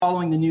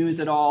following the news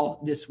at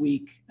all this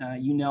week,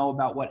 you know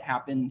about what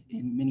happened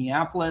in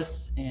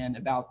Minneapolis and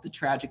about the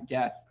tragic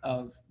death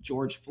of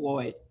George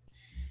Floyd.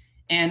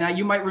 And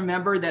you might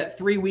remember that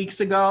 3 weeks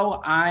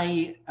ago,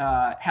 I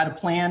had a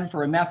plan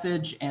for a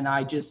message and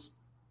I just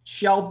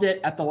shelved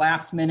it at the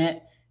last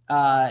minute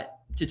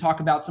to talk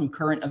about some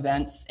current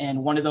events.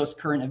 And one of those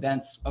current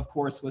events, of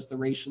course, was the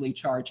racially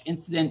charged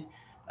incident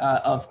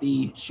of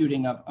the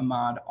shooting of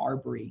Ahmaud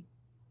Arbery.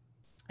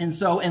 And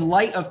so in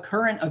light of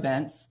current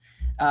events,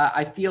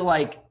 I feel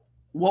like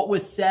what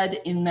was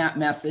said in that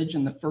message,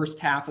 in the first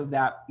half of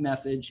that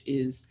message,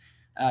 is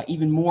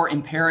even more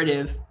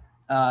imperative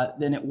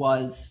than it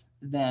was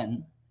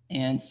then.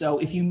 And so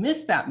if you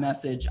missed that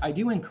message, I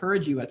do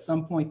encourage you at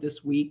some point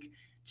this week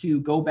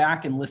to go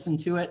back and listen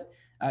to it.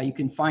 You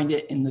can find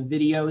it in the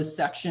videos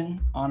section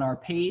on our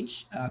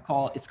page.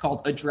 It's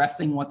called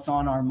Addressing What's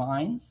on Our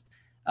Minds.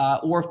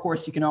 Or of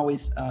course, you can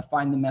always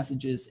find the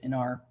messages in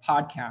our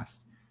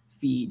podcast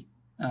feed.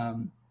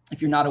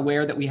 If you're not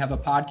aware that we have a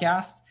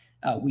podcast,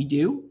 we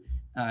do.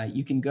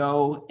 You can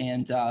go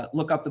and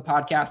look up the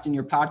podcast in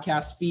your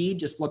podcast feed.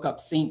 Just look up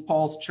St.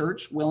 Paul's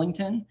Church,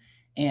 Willington,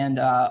 and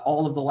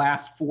all of the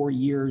last 4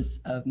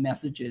 years of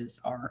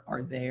messages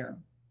are there.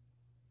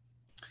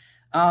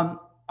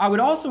 I would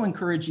also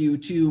encourage you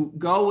to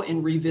go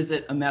and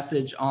revisit a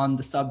message on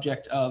the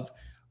subject of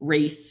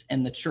race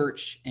and the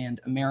church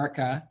and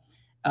America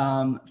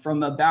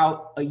from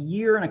about a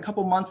year and a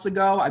couple months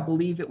ago. I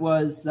believe it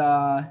was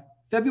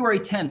February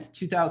 10th,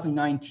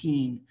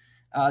 2019.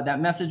 That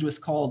message was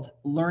called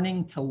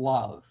Learning to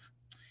Love.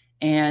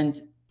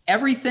 And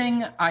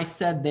everything I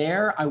said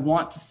there, I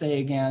want to say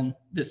again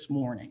this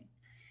morning.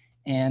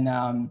 And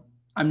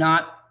I'm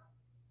not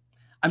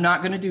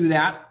going to do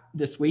that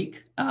this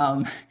week,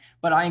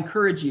 but I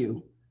encourage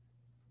you,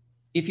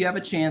 if you have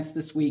a chance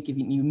this week, if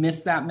you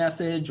missed that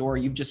message or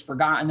you've just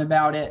forgotten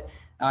about it,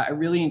 I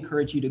really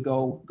encourage you to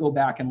go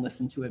back and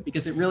listen to it,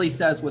 because it really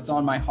says what's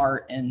on my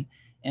heart and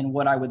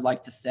what I would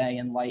like to say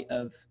in light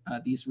of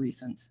these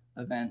recent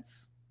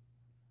events.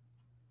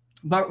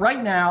 But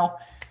right now,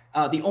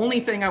 the only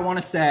thing I want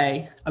to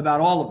say about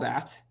all of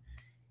that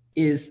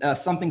is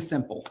something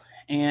simple,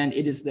 and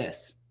it is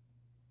this.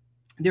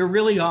 There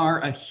really are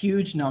a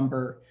huge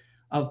number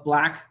of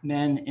Black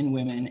men and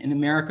women in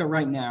America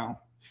right now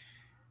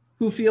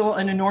who feel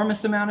an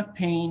enormous amount of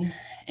pain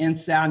and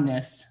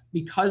sadness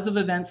because of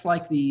events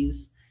like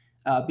these,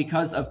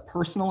 because of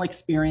personal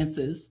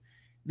experiences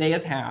they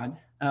have had,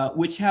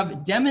 which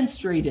have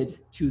demonstrated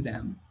to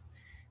them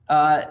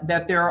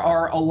that there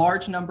are a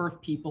large number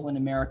of people in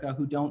America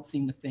who don't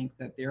seem to think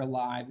that their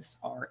lives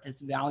are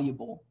as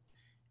valuable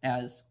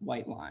as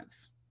white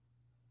lives.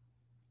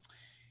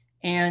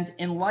 And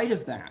in light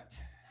of that,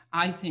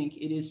 I think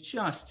it is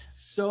just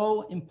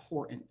so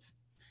important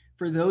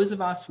for those of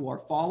us who are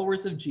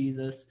followers of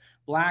Jesus,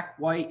 Black,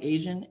 white,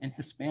 Asian, and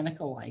Hispanic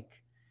alike,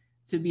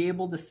 to be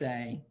able to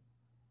say,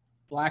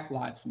 Black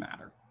lives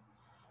matter.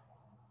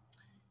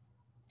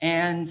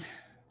 And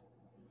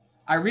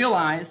I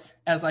realize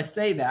as I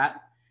say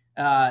that,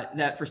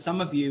 that for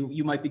some of you,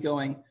 you might be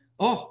going,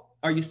 oh,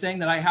 are you saying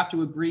that I have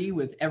to agree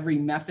with every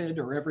method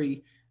or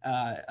every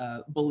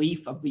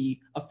belief of the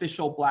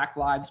official Black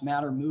Lives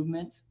Matter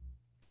movement?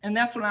 And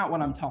that's not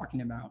what I'm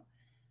talking about.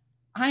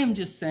 I am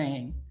just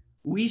saying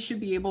we should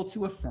be able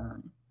to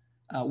affirm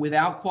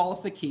without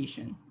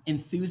qualification,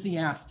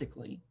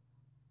 enthusiastically,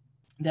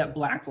 that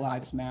Black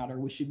lives matter.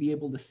 We should be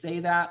able to say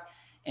that,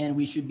 and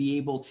we should be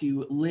able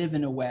to live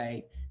in a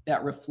way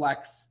that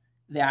reflects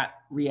that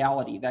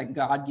reality, that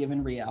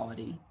God-given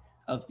reality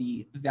of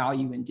the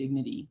value and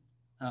dignity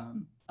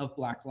of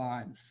Black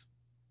lives.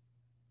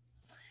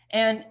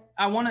 And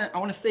I want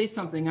to say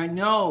something. I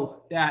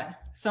know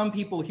that some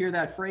people hear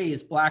that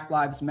phrase, Black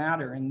Lives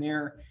Matter, and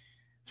their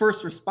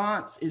first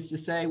response is to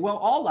say, well,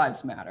 all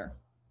lives matter.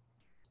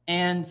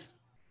 And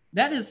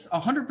that is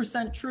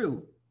 100%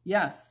 true.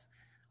 Yes,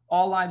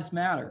 all lives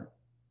matter.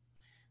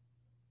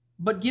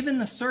 But given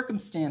the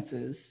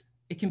circumstances,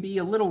 it can be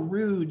a little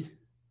rude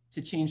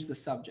to change the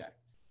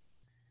subject.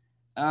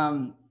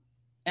 And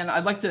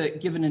I'd like to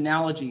give an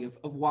analogy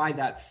of why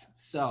that's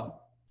so.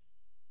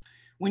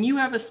 When you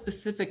have a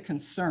specific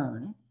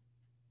concern,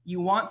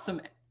 you want some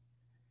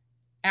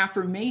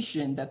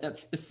affirmation that that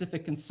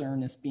specific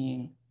concern is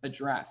being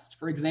addressed.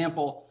 For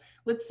example,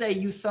 let's say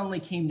you suddenly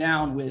came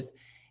down with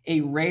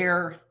a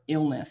rare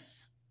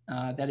illness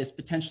that is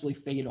potentially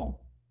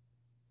fatal.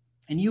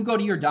 And you go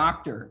to your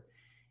doctor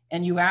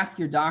and you ask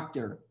your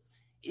doctor,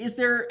 is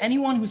there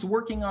anyone who's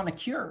working on a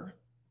cure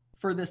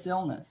for this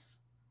illness?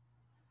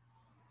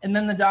 And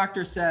then the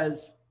doctor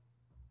says,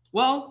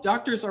 well,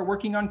 doctors are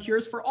working on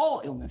cures for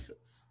all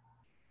illnesses.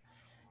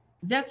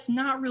 That's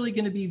not really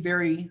going to be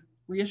very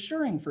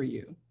reassuring for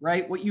you,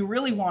 right? What you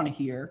really want to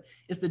hear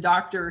is the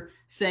doctor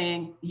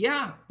saying,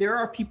 yeah, there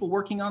are people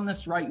working on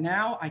this right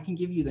now. I can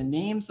give you the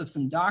names of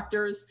some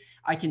doctors.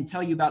 I can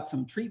tell you about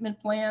some treatment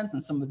plans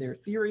and some of their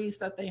theories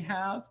that they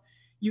have.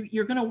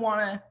 You're going to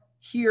want to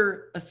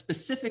hear a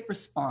specific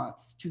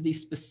response to the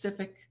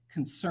specific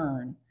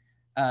concern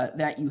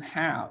that you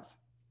have.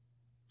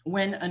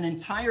 when an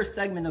entire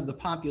segment of the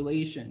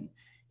population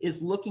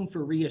is looking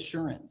for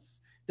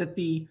reassurance that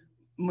the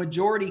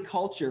majority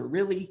culture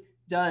really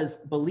does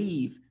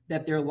believe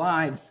that their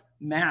lives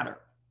matter.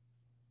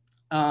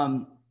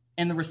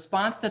 And the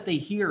response that they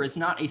hear is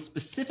not a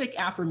specific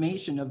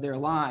affirmation of their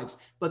lives,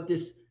 but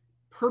this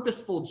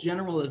purposeful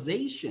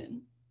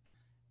generalization,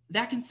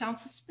 that can sound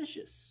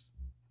suspicious,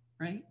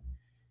 right?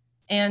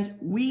 And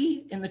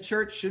we in the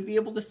church should be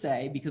able to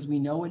say, because we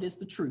know it is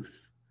the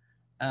truth,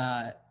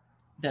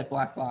 that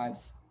Black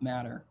lives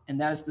matter. And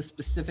that is the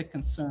specific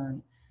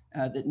concern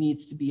that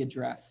needs to be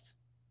addressed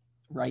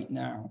right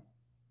now.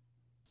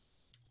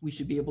 We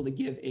should be able to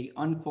give an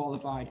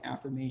unqualified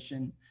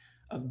affirmation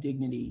of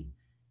dignity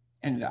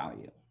and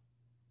value.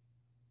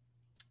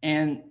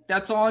 And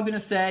that's all I'm going to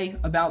say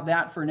about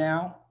that for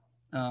now.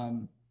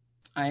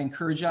 I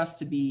encourage us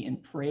to be in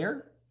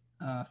prayer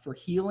for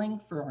healing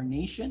for our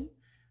nation,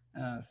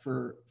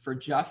 for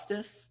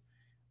justice,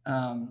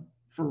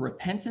 for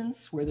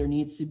repentance where there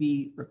needs to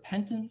be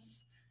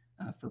repentance,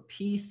 for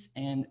peace,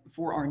 and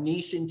for our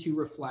nation to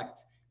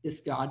reflect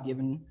this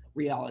God-given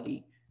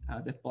reality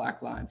that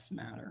Black lives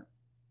matter.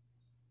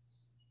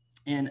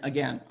 And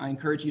again, I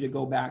encourage you to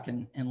go back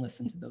and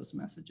listen to those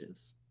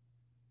messages.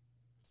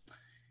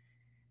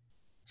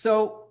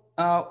 So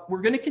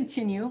we're going to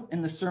continue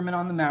in the Sermon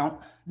on the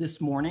Mount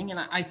this morning. And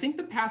I think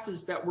the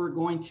passage that we're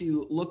going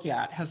to look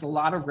at has a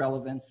lot of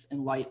relevance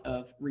in light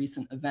of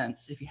recent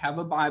events. If you have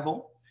a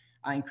Bible,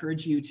 I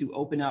encourage you to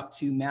open up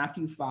to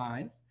Matthew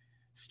 5,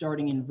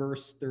 starting in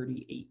verse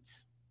 38.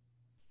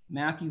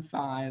 Matthew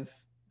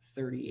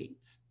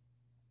 5:38.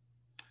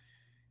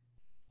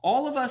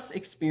 All of us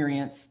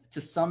experience, to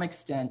some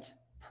extent,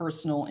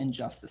 personal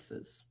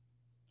injustices,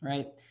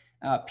 right?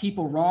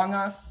 People wrong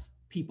us,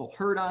 people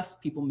hurt us,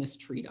 people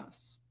mistreat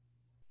us.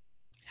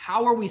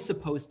 How are we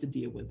supposed to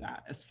deal with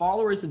that? As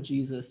followers of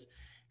Jesus,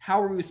 how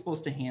are we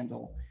supposed to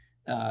handle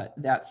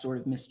that sort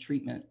of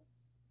mistreatment?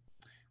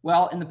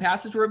 Well, in the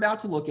passage we're about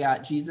to look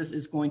at, Jesus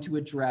is going to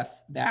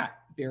address that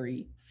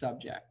very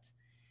subject.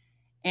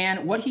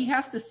 And what he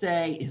has to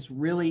say is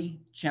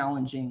really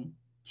challenging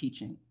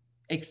teaching.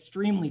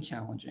 Extremely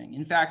challenging.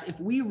 In fact, if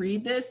we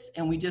read this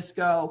and we just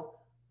go,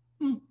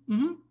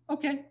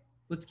 okay,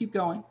 let's keep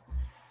going,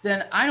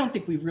 then I don't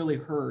think we've really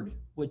heard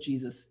what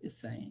Jesus is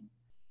saying.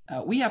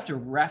 We have to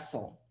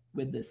wrestle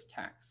with this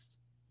text.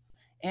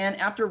 And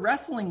after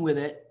wrestling with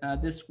it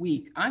this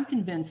week, I'm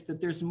convinced that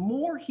there's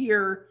more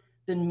here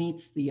than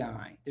meets the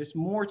eye. There's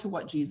more to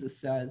what Jesus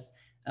says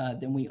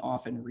than we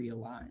often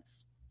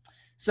realize.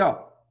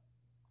 So,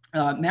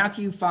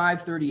 Matthew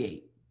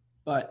 5:38.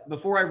 But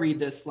before I read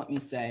this, let me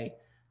say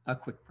a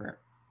quick prayer.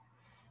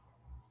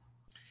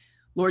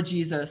 Lord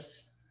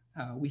Jesus,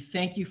 we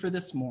thank you for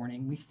this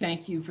morning. We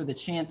thank you for the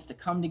chance to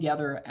come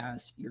together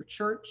as your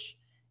church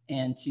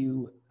and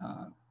to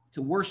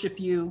worship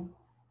you,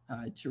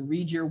 to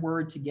read your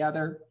word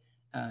together,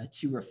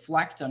 to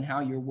reflect on how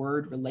your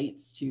word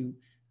relates to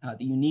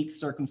the unique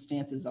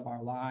circumstances of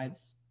our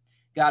lives.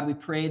 God, we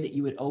pray that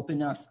you would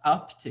open us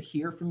up to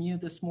hear from you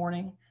this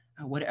morning,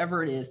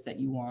 whatever it is that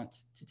you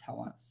want to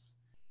tell us.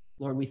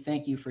 Lord, we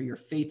thank you for your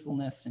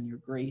faithfulness and your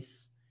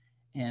grace.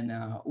 And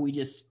we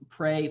just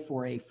pray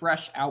for a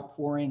fresh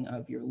outpouring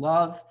of your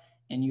love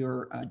and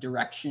your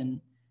direction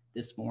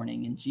this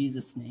morning. In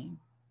Jesus' name,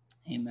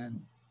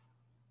 amen.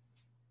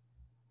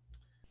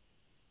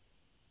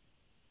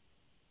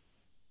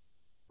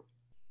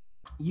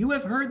 You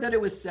have heard that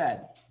it was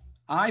said,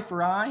 eye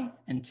for eye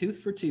and tooth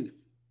for tooth.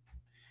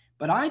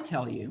 But I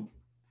tell you,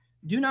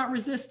 do not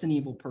resist an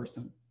evil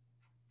person.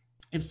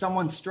 If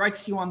someone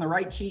strikes you on the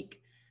right cheek,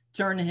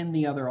 turn to him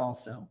the other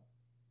also.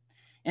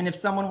 And if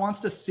someone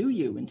wants to sue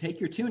you and take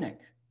your tunic,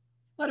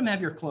 let him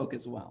have your cloak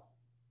as well.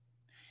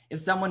 If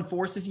someone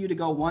forces you to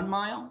go 1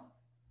 mile,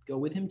 go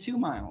with him 2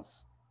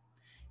 miles.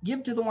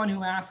 Give to the one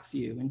who asks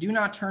you, and do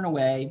not turn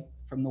away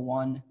from the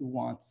one who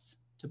wants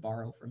to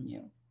borrow from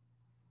you.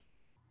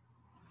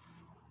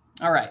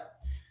 All right,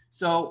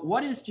 so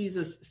what is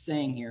Jesus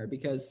saying here?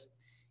 Because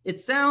it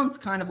sounds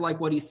kind of like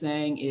what he's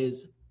saying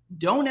is,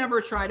 don't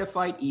ever try to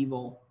fight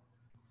evil,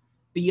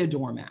 be a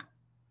doormat.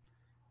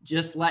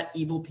 Just let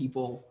evil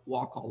people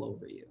walk all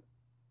over you.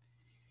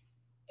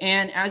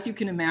 And as you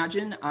can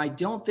imagine, I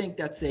don't think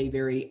that's a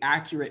very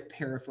accurate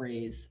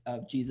paraphrase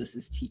of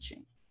Jesus's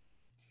teaching.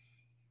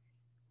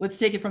 Let's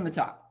take it from the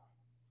top.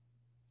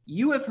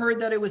 You have heard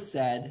that it was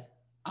said,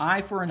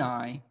 eye for an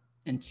eye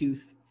and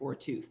tooth for a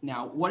tooth.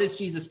 Now, what is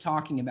Jesus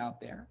talking about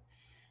there?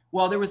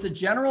 Well, there was a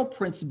general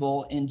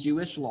principle in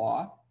Jewish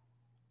law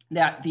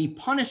that the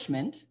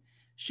punishment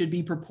should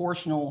be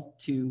proportional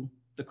to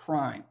the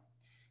crime.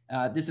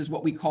 This is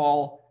what we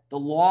call the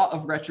law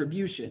of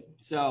retribution.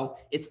 So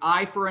it's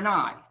eye for an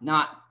eye,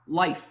 not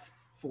life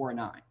for an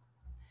eye.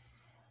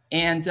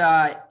 And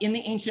in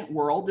the ancient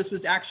world, this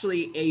was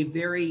actually a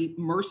very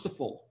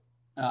merciful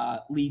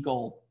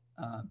legal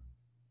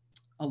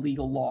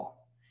law.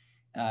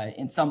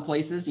 In some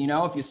places,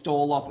 if you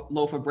stole a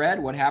loaf of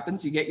bread, what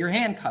happens? You get your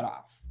hand cut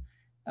off.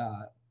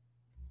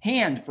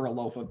 hand for a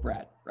loaf of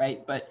bread,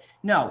 right? But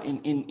no,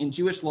 in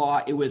Jewish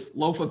law, it was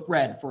loaf of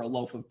bread for a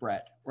loaf of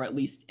bread, or at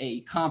least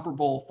a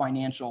comparable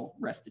financial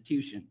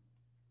restitution.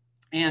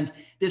 And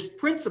this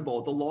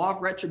principle, the law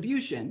of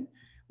retribution,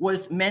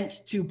 was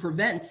meant to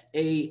prevent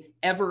a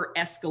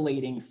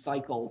ever-escalating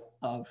cycle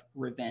of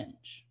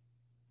revenge.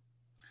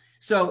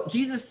 So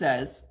Jesus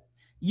says,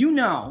 you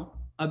know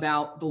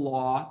about the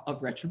law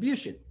of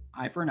retribution,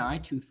 eye for an eye,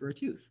 tooth for a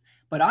tooth.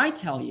 But I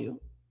tell you,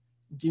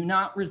 do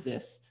not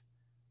resist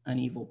an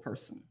evil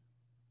person.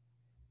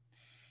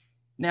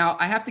 Now,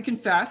 I have to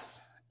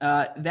confess,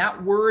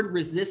 that word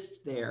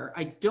resist there,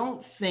 I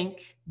don't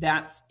think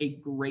that's a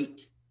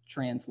great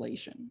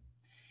translation.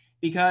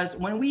 Because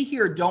when we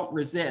hear don't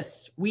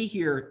resist, we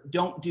hear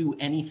don't do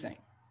anything.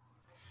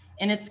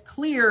 And it's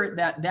clear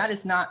that that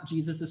is not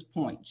Jesus's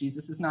point.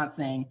 Jesus is not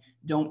saying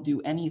don't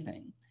do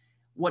anything.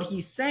 What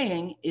he's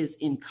saying is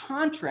in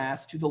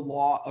contrast to the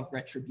law of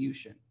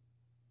retribution.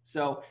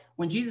 So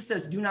when Jesus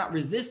says do not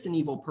resist an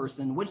evil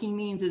person, what he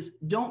means is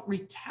don't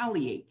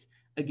retaliate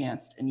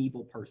against an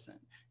evil person.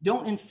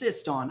 Don't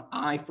insist on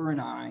eye for an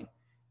eye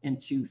and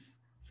tooth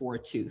for a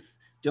tooth.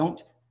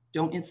 Don't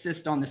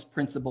insist on this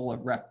principle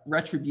of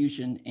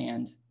retribution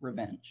and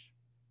revenge.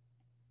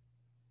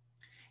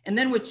 And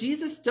then what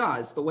Jesus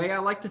does, the way I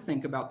like to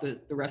think about the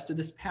rest of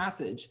this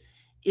passage,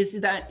 is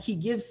that he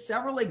gives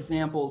several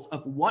examples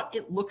of what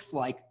it looks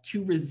like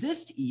to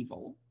resist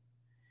evil,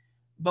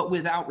 but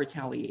without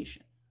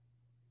retaliation.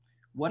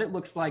 What it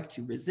looks like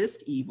to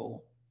resist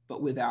evil,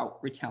 but without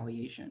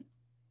retaliation.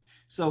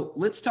 So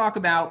let's talk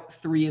about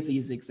 3 of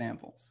these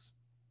examples.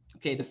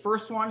 Okay, the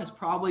first one is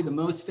probably the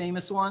most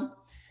famous one.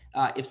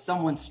 If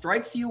someone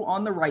strikes you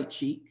on the right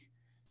cheek,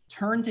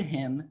 turn to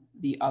him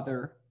the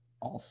other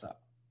also.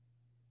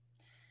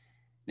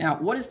 Now,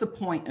 what is the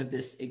point of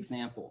this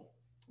example?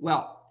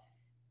 Well,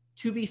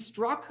 to be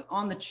struck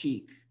on the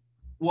cheek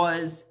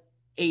was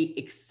an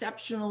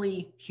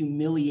exceptionally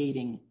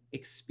humiliating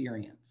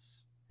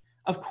experience.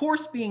 Of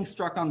course, being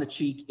struck on the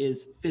cheek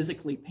is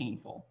physically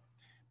painful,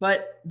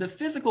 but the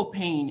physical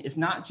pain is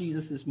not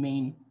Jesus's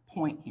main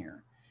point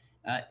here.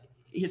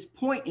 His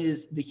point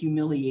is the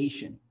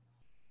humiliation.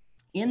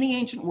 In the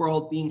ancient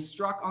world, being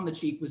struck on the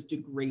cheek was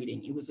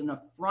degrading. It was an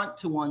affront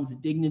to one's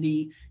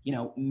dignity.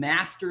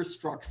 Masters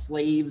struck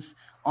slaves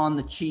on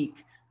the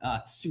cheek.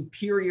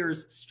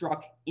 Superiors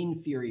struck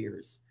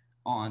inferiors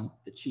on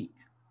the cheek.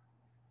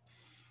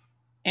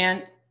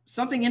 And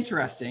something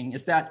interesting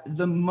is that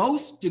the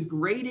most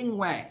degrading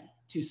way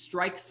to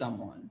strike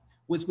someone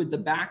was with the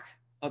back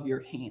of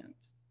your hand.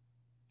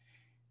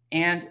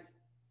 And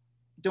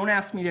don't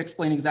ask me to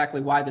explain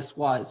exactly why this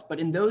was, but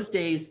in those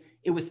days,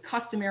 it was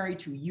customary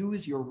to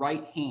use your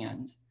right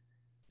hand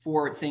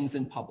for things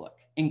in public,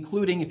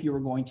 including if you were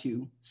going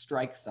to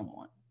strike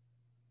someone.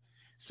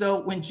 So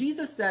when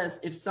Jesus says,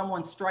 if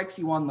someone strikes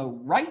you on the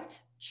right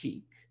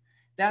cheek,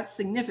 that's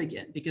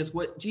significant because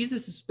what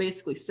Jesus is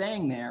basically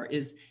saying there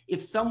is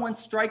if someone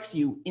strikes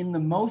you in the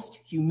most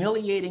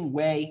humiliating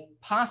way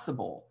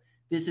possible,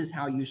 this is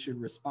how you should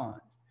respond.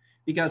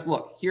 Because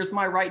look, here's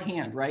my right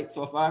hand, right?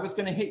 So if I was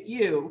going to hit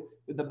you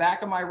with the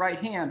back of my right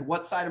hand,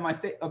 what side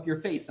of your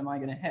face am I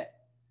going to hit?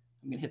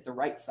 I'm going to hit the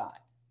right side,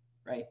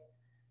 right?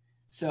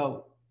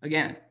 So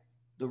again,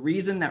 the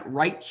reason that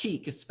right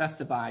cheek is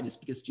specified is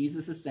because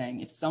Jesus is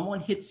saying if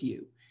someone hits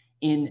you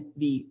in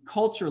the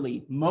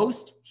culturally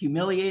most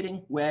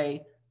humiliating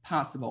way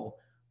possible,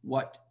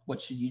 what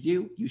should you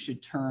do? You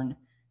should turn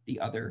the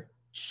other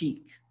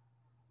cheek.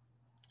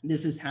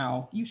 This is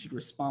how you should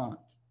respond.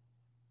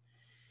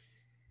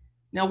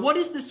 Now, what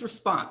is this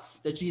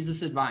response that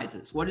Jesus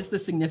advises? What is the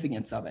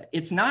significance of it?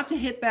 It's not to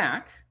hit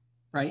back,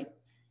 right?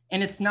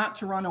 And it's not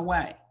to run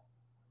away.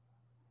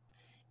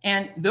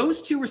 And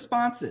those 2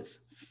 responses,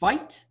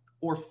 fight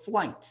or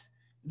flight,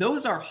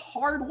 those are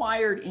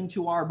hardwired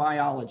into our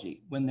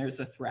biology when there's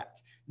a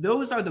threat.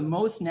 Those are the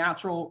most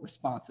natural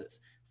responses,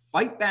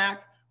 fight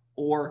back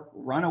or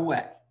run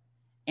away.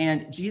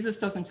 And Jesus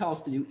doesn't tell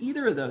us to do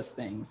either of those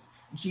things.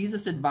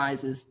 Jesus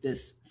advises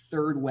this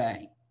 3rd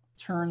way,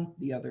 turn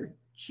the other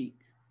cheek.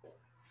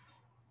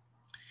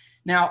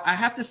 Now, I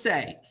have to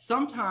say,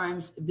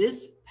 sometimes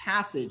this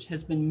passage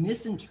has been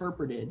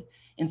misinterpreted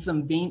in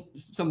some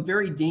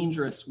very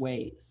dangerous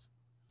ways.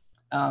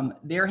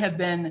 There have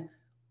been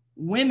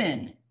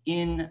women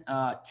in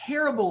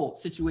terrible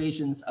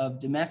situations of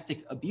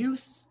domestic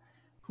abuse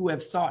who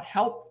have sought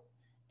help,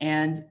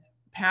 and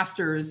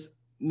pastors,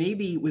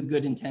 maybe with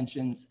good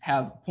intentions,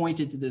 have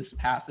pointed to this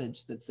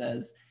passage that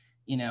says,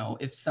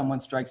 if someone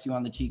strikes you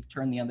on the cheek,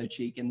 turn the other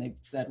cheek. And they've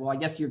said, well, I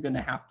guess you're going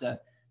to have to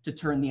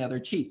turn the other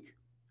cheek.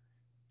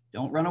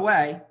 Don't run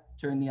away,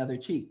 turn the other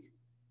cheek.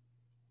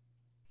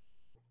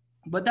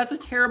 But that's a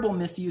terrible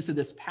misuse of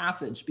this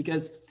passage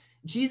because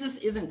Jesus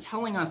isn't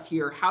telling us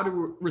here how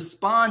to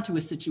respond to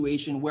a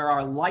situation where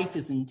our life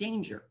is in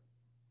danger,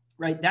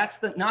 right? That's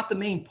not the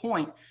main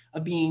point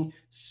of being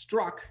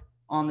struck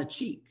on the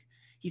cheek.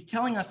 He's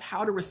telling us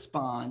how to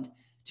respond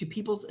to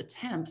people's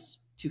attempts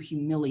to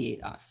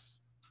humiliate us,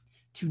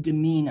 to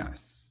demean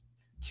us,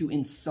 to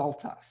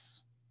insult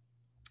us.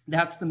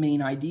 That's the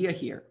main idea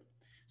here.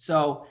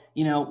 So,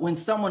 when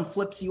someone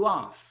flips you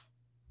off,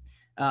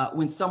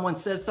 when someone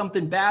says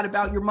something bad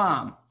about your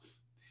mom,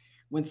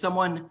 when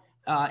someone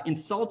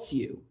insults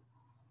you,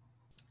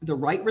 the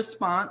right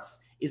response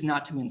is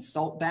not to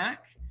insult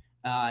back.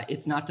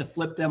 It's not to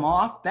flip them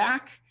off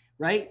back,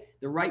 right?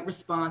 The right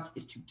response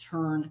is to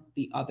turn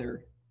the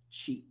other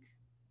cheek.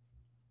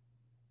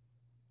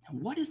 Now,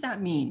 what does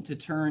that mean, to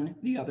turn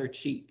the other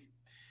cheek?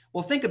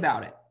 Well, think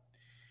about it.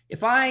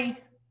 If I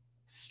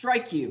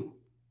strike you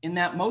in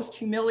that most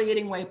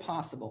humiliating way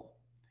possible,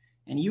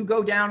 and you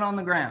go down on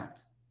the ground,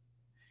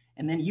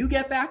 and then you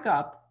get back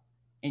up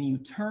and you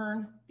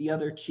turn the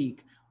other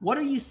cheek, what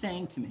are you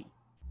saying to me?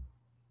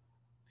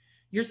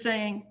 You're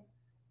saying,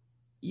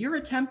 your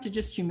attempt to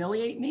just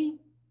humiliate me,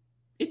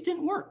 it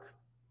didn't work.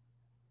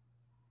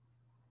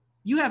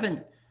 You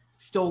haven't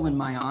stolen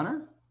my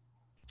honor.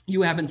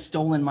 You haven't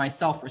stolen my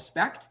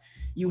self-respect.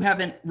 You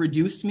haven't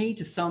reduced me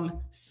to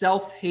some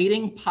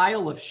self-hating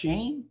pile of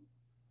shame.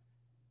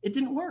 It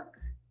didn't work.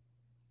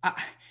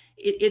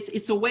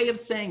 It's a way of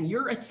saying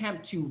your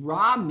attempt to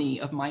rob me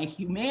of my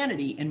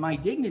humanity and my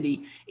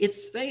dignity,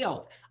 it's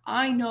failed.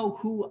 I know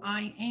who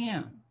I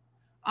am.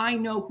 I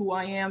know who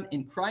I am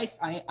in Christ.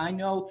 I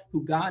know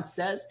who God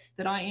says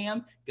that I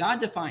am. God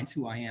defines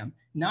who I am,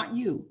 not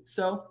you.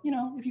 So,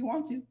 if you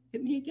want to,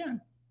 hit me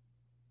again.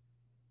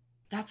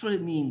 That's what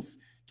it means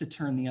to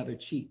turn the other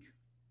cheek.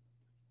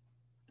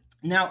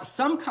 Now,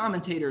 some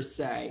commentators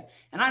say,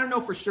 and I don't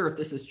know for sure if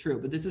this is true,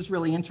 but this is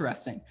really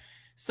interesting.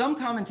 Some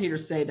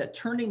commentators say that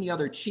turning the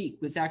other cheek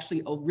was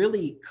actually a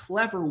really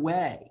clever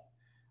way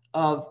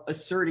of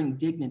asserting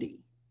dignity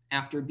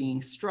after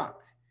being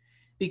struck.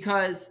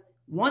 Because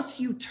once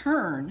you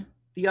turn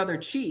the other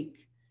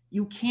cheek,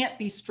 you can't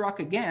be struck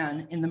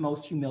again in the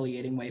most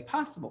humiliating way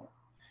possible.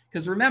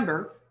 Because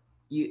remember,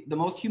 the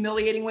most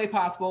humiliating way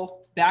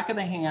possible, back of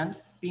the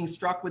hand, being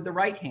struck with the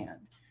right hand.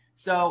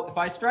 So if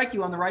I strike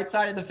you on the right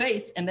side of the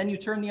face and then you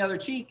turn the other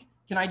cheek,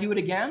 can I do it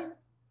again?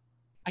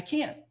 I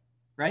can't,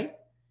 right?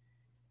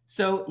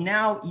 So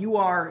now you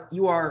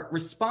are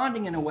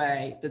responding in a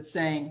way that's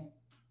saying,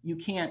 you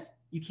can't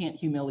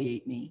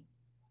humiliate me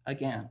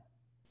again,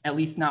 at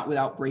least not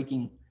without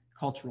breaking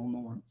cultural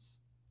norms.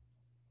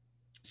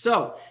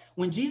 So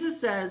when Jesus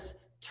says,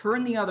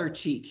 turn the other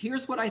cheek,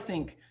 here's what I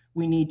think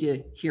we need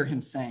to hear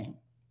him saying.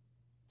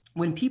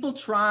 When people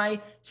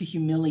try to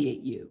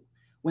humiliate you,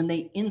 when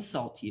they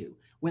insult you,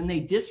 when they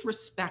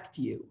disrespect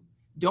you,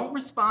 don't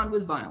respond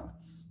with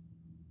violence.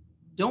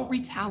 Don't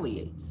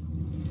retaliate.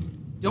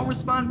 Don't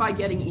respond by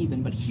getting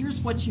even, but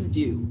here's what you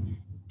do.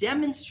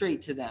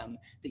 Demonstrate to them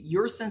that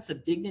your sense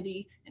of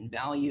dignity and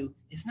value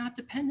is not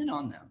dependent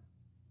on them.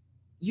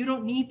 You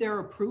don't need their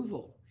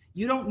approval.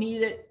 You don't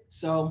need it,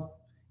 so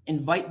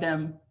invite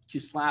them to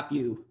slap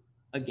you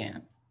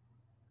again.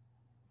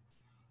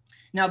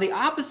 Now, the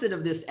opposite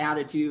of this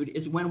attitude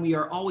is when we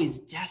are always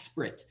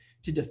desperate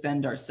to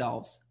defend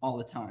ourselves all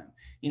the time.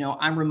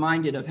 I'm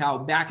reminded of how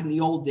back in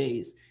the old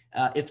days,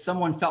 if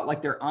someone felt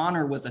like their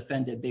honor was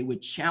offended, they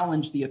would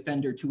challenge the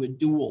offender to a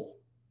duel,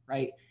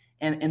 right?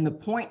 And the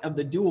point of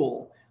the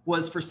duel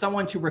was for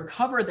someone to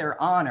recover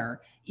their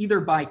honor, either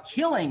by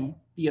killing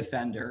the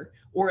offender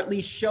or at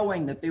least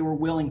showing that they were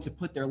willing to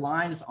put their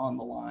lives on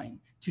the line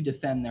to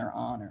defend their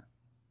honor.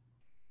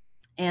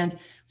 And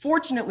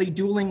fortunately,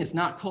 dueling is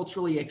not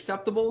culturally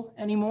acceptable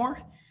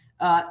anymore.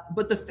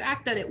 But the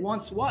fact that it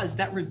once was,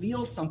 that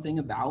reveals something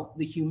about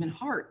the human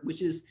heart,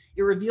 which is,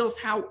 it reveals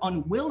how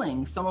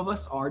unwilling some of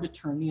us are to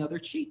turn the other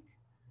cheek,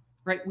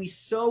 right? We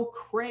so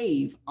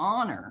crave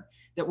honor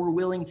that we're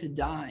willing to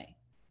die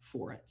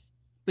for it.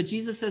 But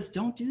Jesus says,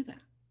 don't do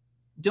that.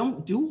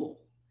 Don't duel.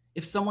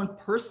 If someone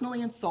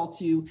personally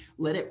insults you,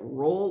 let it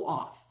roll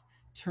off.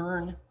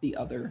 Turn the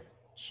other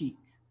cheek.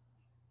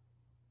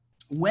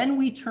 When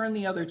we turn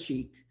the other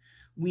cheek,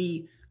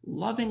 we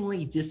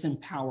lovingly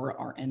disempower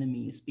our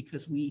enemies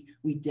because we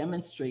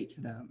demonstrate to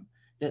them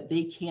that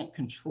they can't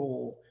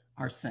control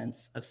our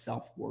sense of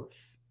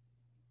self-worth.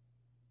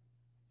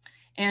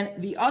 And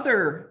the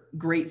other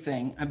great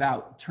thing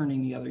about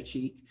turning the other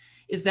cheek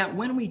is that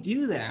when we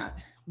do that,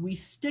 we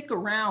stick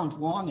around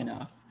long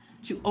enough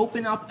to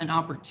open up an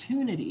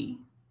opportunity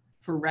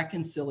for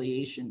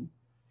reconciliation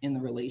in the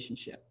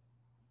relationship.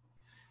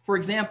 For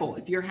example,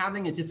 if you're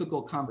having a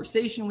difficult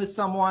conversation with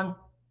someone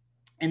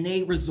and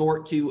they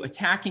resort to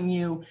attacking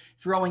you,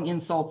 throwing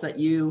insults at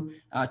you,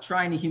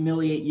 trying to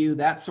humiliate you,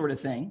 that sort of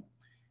thing,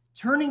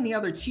 turning the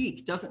other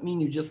cheek doesn't mean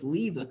you just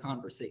leave the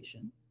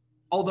conversation.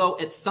 Although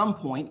at some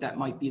point that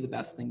might be the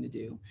best thing to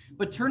do.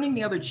 But turning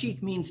the other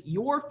cheek means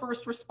your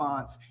first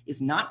response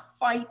is not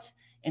fight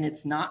and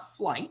it's not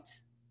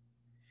flight.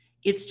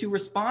 It's to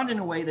respond in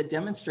a way that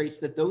demonstrates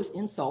that those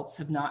insults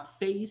have not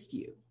fazed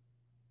you,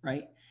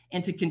 right?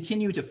 And to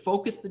continue to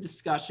focus the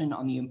discussion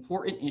on the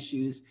important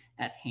issues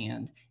at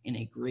hand in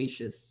a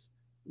gracious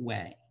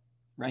way,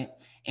 right?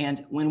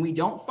 And when we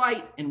don't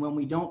fight and when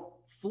we don't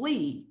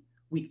flee,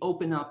 we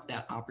open up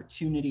that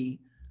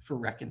opportunity for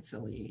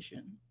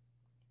reconciliation.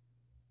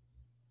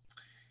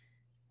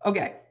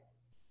 Okay,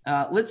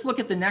 Let's look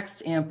at the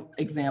next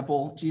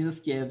example Jesus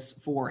gives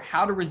for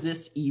how to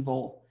resist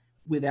evil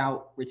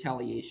without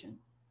retaliation.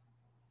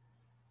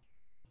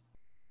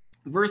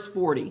 Verse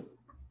 40.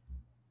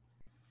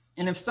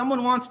 And if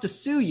someone wants to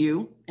sue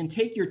you and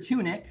take your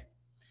tunic,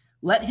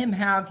 let him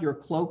have your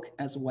cloak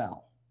as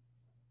well.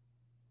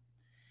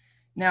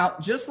 Now,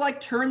 just like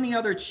turn the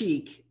other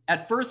cheek,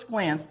 at first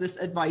glance, this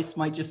advice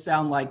might just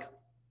sound like,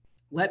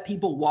 let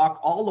people walk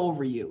all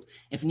over you.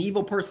 If an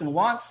evil person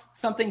wants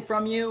something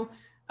from you,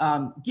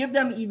 give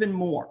them even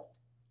more.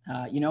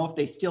 If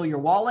they steal your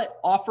wallet,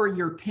 offer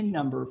your PIN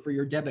number for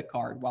your debit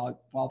card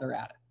while they're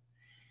at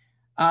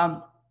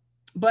it.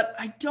 But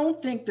I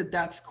don't think that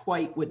that's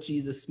quite what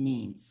Jesus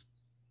means.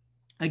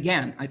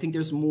 Again, I think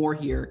there's more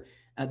here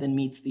than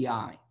meets the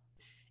eye.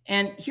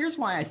 And here's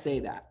why I say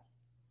that.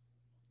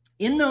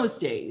 In those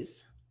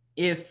days,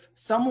 if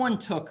someone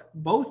took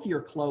both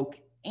your cloak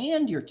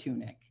and your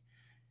tunic,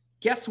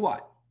 guess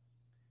what?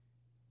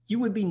 You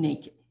would be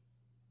naked.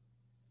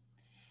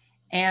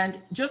 And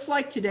just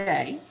like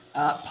today,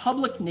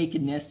 public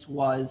nakedness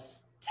was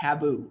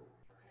taboo.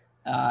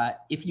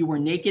 If you were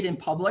naked in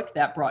public,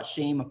 that brought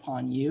shame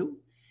upon you.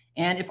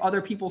 And if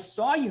other people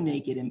saw you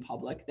naked in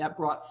public, that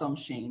brought some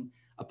shame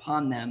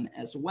upon them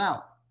as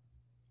well.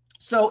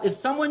 So if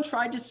someone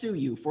tried to sue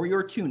you for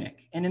your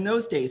tunic, and in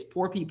those days,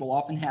 poor people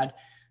often had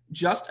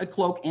just a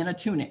cloak and a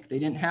tunic. They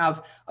didn't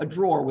have a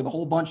drawer with a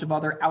whole bunch of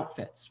other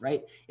outfits,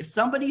 right? If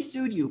somebody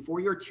sued you for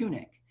your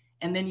tunic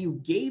and then you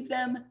gave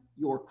them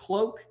your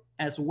cloak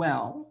as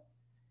well,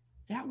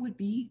 that would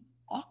be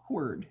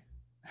awkward.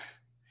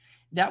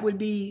 That would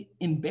be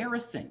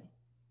embarrassing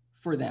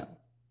for them.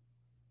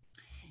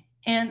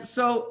 And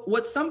so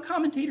what some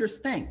commentators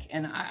think,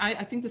 and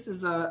I think this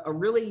is a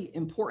really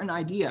important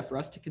idea for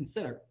us to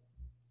consider,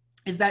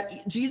 is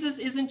that Jesus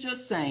isn't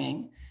just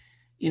saying,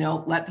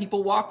 let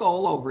people walk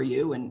all over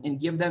you and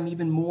give them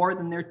even more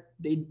than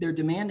they're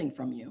demanding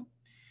from you.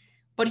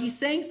 But he's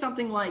saying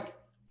something like,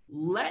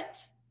 let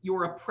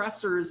your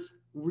oppressors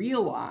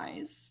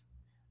realize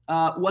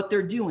what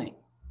they're doing.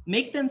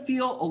 Make them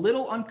feel a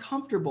little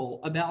uncomfortable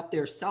about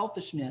their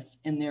selfishness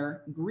and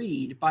their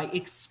greed by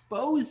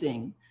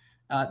exposing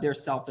their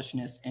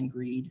selfishness and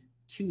greed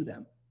to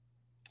them.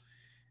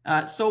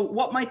 So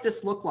what might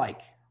this look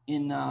like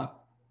in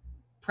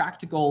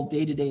practical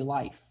day-to-day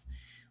life?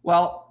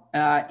 Well,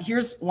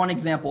 here's one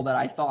example that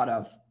I thought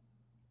of.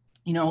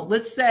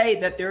 Let's say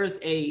that there's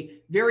a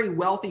very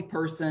wealthy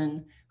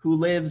person who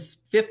lives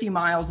 50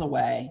 miles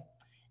away,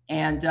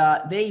 and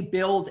they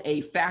build a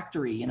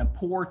factory in a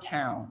poor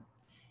town.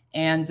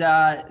 And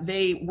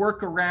they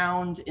work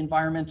around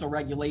environmental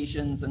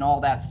regulations and all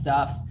that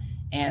stuff,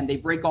 and they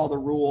break all the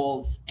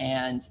rules,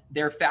 and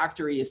their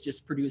factory is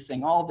just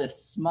producing all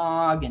this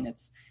smog, and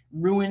it's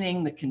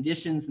ruining the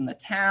conditions in the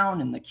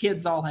town, and the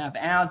kids all have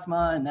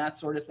asthma and that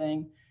sort of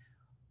thing.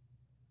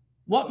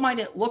 What might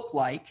it look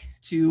like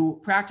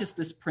to practice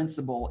this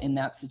principle in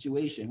that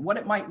situation? What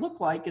it might look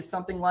like is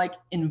something like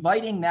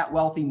inviting that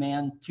wealthy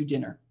man to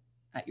dinner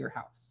at your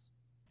house.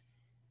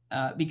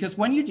 Because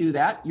when you do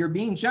that, you're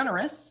being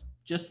generous,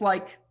 just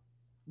like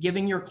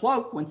giving your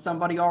cloak when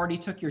somebody already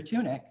took your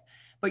tunic,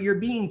 but you're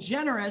being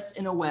generous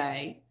in a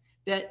way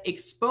that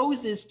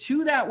exposes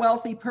to that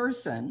wealthy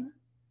person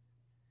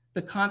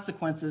the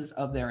consequences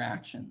of their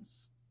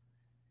actions.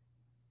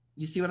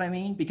 You see what I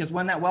mean? Because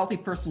when that wealthy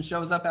person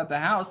shows up at the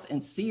house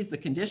and sees the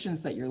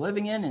conditions that you're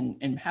living in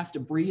and has to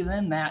breathe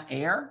in that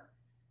air,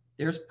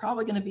 there's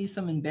probably going to be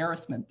some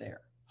embarrassment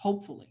there,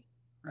 hopefully,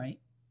 right?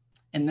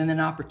 And then an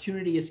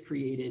opportunity is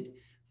created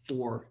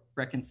for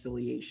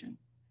reconciliation.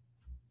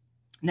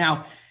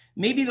 Now,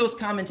 maybe those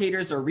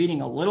commentators are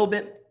reading a little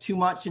bit too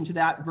much into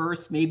that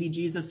verse. Maybe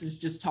Jesus is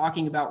just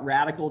talking about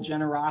radical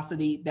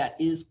generosity. That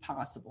is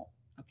possible,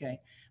 okay?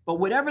 But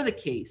whatever the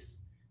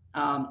case,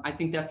 I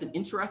think that's an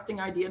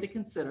interesting idea to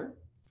consider.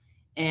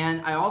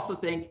 And I also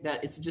think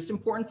that it's just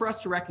important for us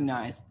to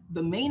recognize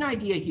the main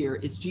idea here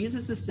is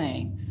Jesus is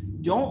saying,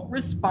 don't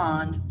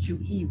respond to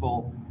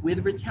evil with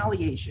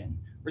retaliation.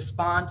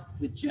 Respond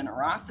with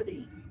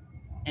generosity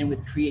and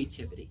with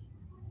creativity,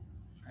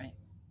 right?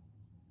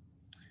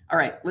 All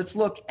right, let's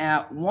look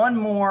at one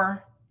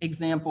more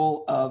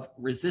example of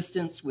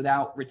resistance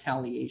without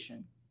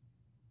retaliation.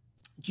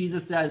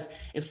 Jesus says,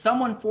 if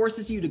someone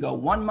forces you to go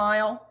 1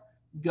 mile,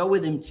 go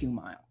with him 2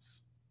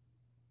 miles.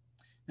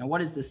 Now,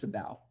 what is this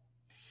about?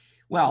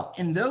 Well,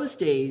 in those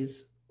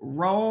days,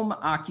 Rome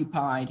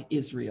occupied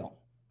Israel.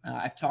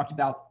 I've talked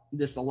about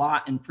this a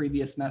lot in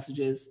previous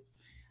messages.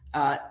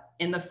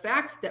 And the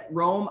fact that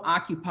Rome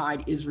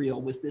occupied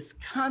Israel was this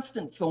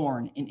constant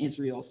thorn in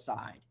Israel's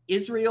side.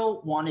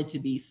 Israel wanted to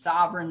be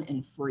sovereign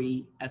and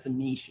free as a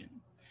nation,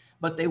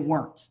 but they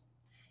weren't.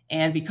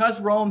 And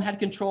because Rome had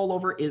control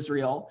over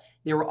Israel,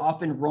 there were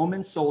often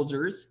Roman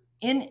soldiers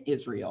in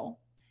Israel.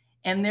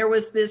 And there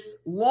was this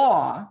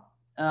law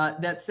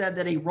that said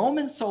that a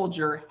Roman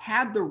soldier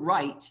had the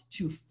right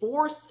to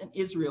force an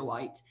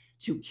Israelite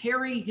to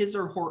carry his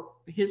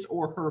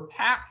or her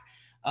pack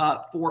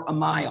for a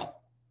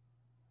mile,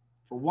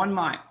 for 1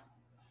 mile.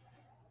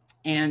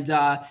 And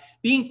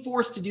being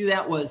forced to do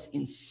that was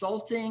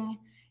insulting.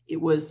 It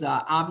was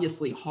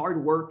obviously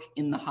hard work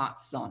in the hot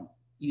sun.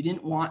 You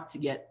didn't want to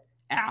get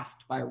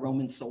asked by a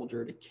Roman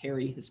soldier to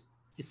carry his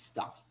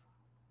stuff.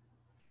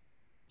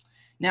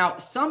 Now,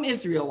 some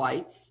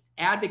Israelites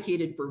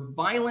advocated for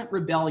violent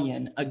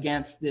rebellion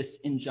against this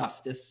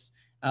injustice,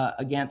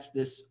 against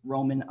this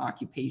Roman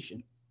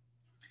occupation.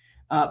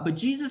 But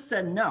Jesus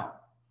said no.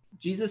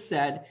 Jesus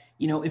said,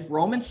 if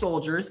Roman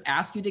soldiers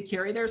ask you to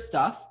carry their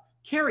stuff,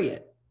 carry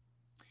it.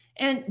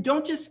 And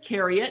don't just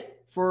carry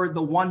it for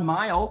the 1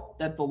 mile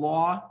that the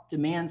law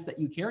demands that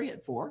you carry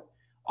it for.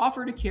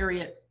 Offer to carry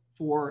it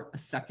for a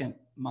second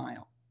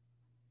mile.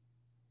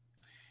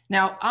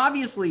 Now,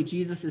 obviously,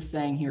 Jesus is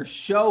saying here,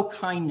 show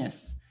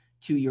kindness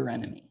to your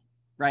enemy,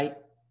 right?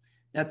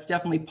 That's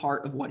definitely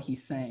part of what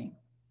he's saying.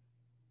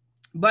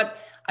 But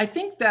I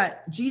think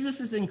that Jesus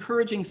is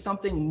encouraging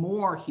something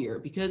more here,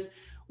 because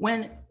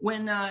when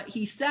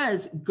he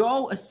says,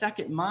 go a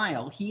second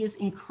mile, he is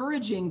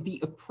encouraging the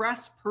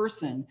oppressed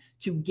person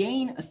to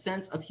gain a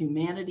sense of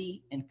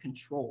humanity and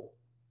control.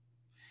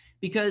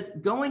 Because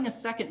going a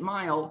second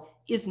mile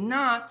is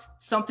not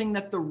something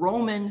that the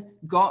Roman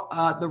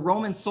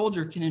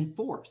soldier can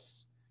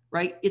enforce,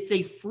 right? It's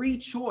a free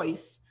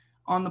choice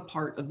on the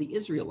part of the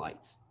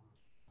Israelite.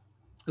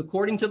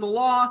 According to the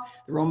law,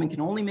 the Roman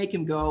can only make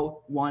him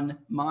go 1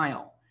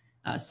 mile.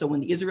 So when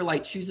the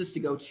Israelite chooses to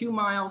go 2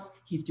 miles,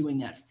 he's doing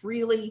that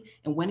freely.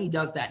 And when he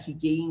does that, he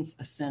gains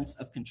a sense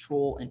of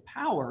control and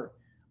power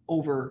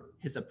over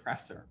his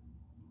oppressor.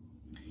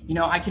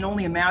 I can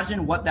only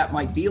imagine what that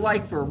might be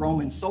like for a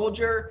Roman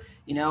soldier.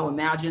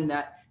 Imagine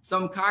that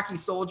some cocky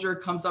soldier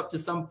comes up to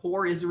some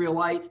poor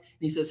Israelite and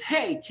he says,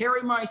 hey,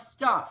 carry my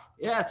stuff.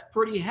 Yeah, it's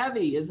pretty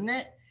heavy, isn't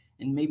it?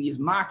 And maybe he's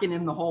mocking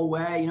him the whole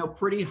way,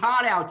 pretty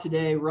hot out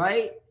today,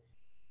 right?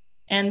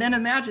 And then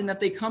imagine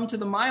that they come to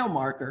the mile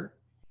marker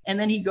and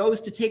then he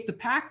goes to take the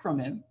pack from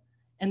him.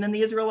 And then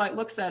the Israelite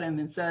looks at him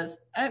and says,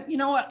 you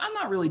know what? I'm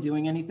not really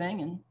doing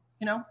anything. And,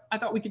 I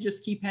thought we could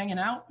just keep hanging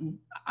out and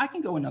I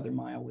can go another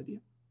mile with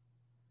you.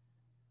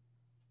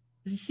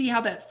 You see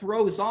how that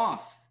throws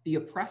off the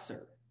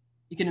oppressor.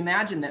 You can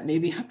imagine that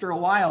maybe after a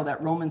while,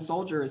 that Roman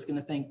soldier is going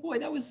to think, boy,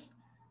 I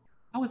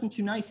wasn't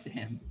too nice to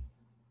him.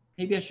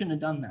 Maybe I shouldn't have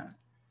done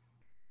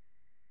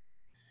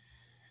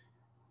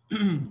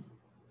that.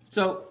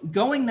 So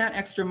going that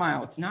extra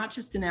mile, it's not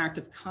just an act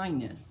of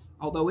kindness,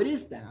 although it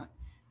is that,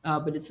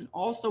 but it's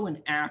also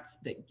an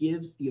act that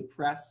gives the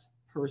oppressed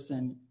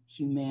person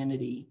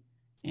humanity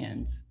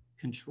and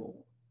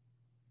control.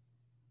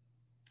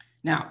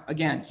 Now,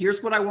 again,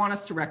 here's what I want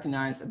us to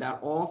recognize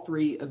about all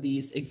 3 of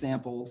these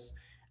examples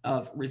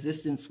of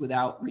resistance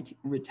without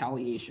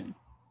retaliation.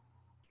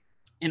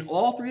 In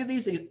all 3 of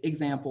these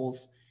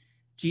examples,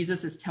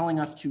 Jesus is telling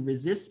us to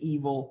resist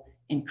evil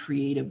in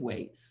creative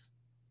ways,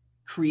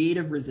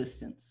 creative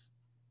resistance.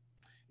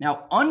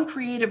 Now,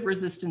 uncreative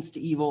resistance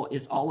to evil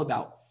is all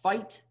about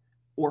fight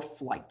or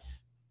flight,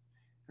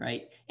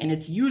 right? And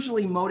it's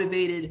usually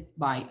motivated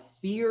by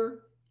fear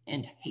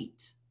and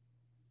hate.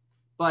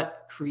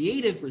 But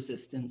creative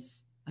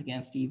resistance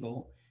against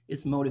evil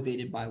is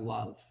motivated by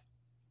love.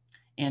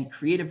 And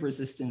creative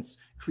resistance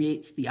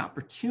creates the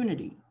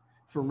opportunity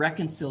for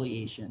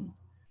reconciliation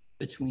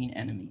between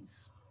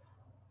enemies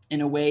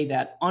in a way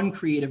that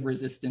uncreative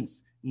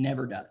resistance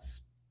never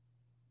does.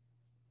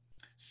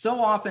 So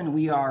often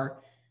we are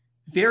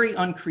very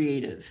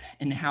uncreative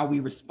in how we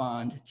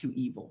respond to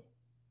evil.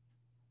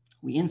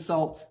 We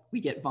insult, we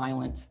get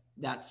violent,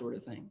 that sort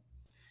of thing.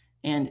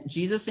 And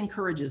Jesus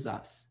encourages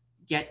us,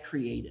 get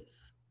creative.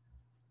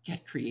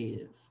 Get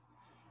creative.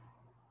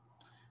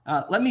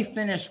 Let me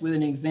finish with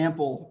an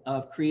example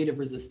of creative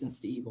resistance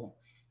to evil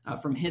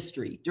from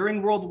history.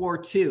 During World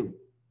War II,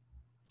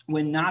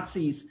 when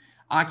Nazis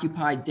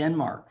occupied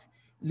Denmark,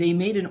 they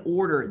made an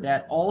order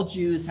that all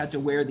Jews had to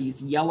wear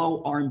these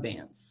yellow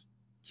armbands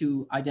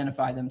to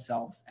identify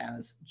themselves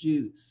as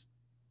Jews.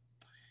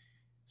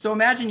 So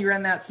imagine you're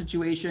in that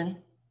situation.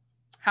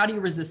 How do you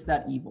resist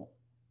that evil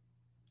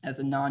as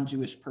a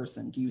non-Jewish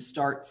person? Do you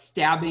start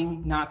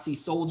stabbing Nazi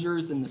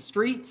soldiers in the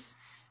streets?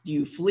 Do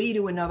you flee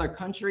to another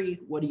country?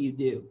 What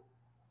do?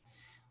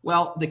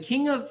 Well, the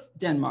king of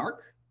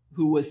Denmark,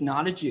 who was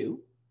not a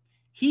Jew,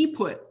 he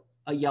put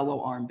a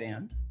yellow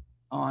armband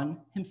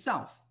on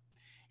himself.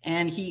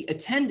 And he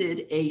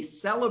attended a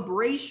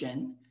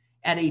celebration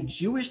at a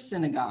Jewish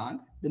synagogue,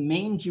 the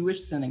main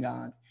Jewish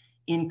synagogue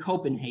in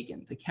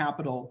Copenhagen, the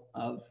capital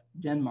of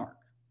Denmark.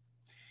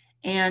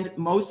 And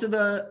most of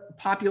the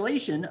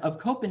population of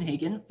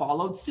Copenhagen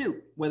followed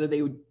suit. Whether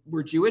they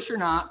were Jewish or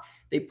not,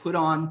 they put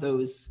on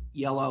those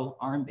yellow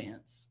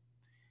armbands.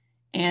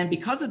 And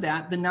because of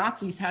that, the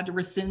Nazis had to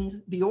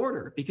rescind the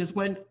order, because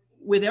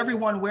with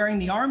everyone wearing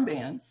the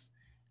armbands,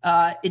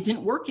 it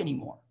didn't work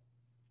anymore.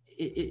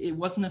 It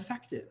wasn't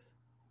effective.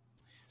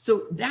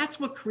 So that's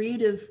what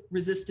creative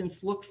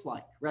resistance looks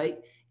like, right?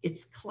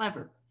 It's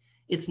clever.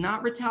 It's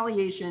not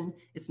retaliation.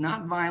 It's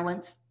not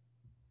violent.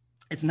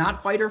 It's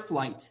not fight or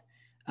flight.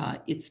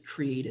 It's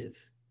creative.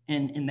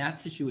 And in that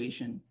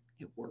situation,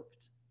 it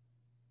worked.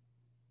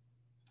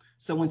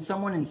 So when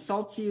someone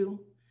insults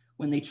you,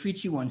 when they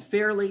treat you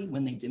unfairly,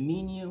 when they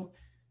demean you,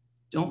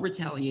 don't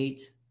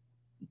retaliate,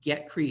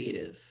 get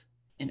creative,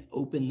 and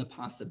open the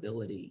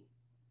possibility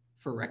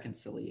for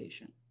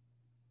reconciliation.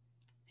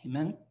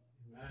 Amen.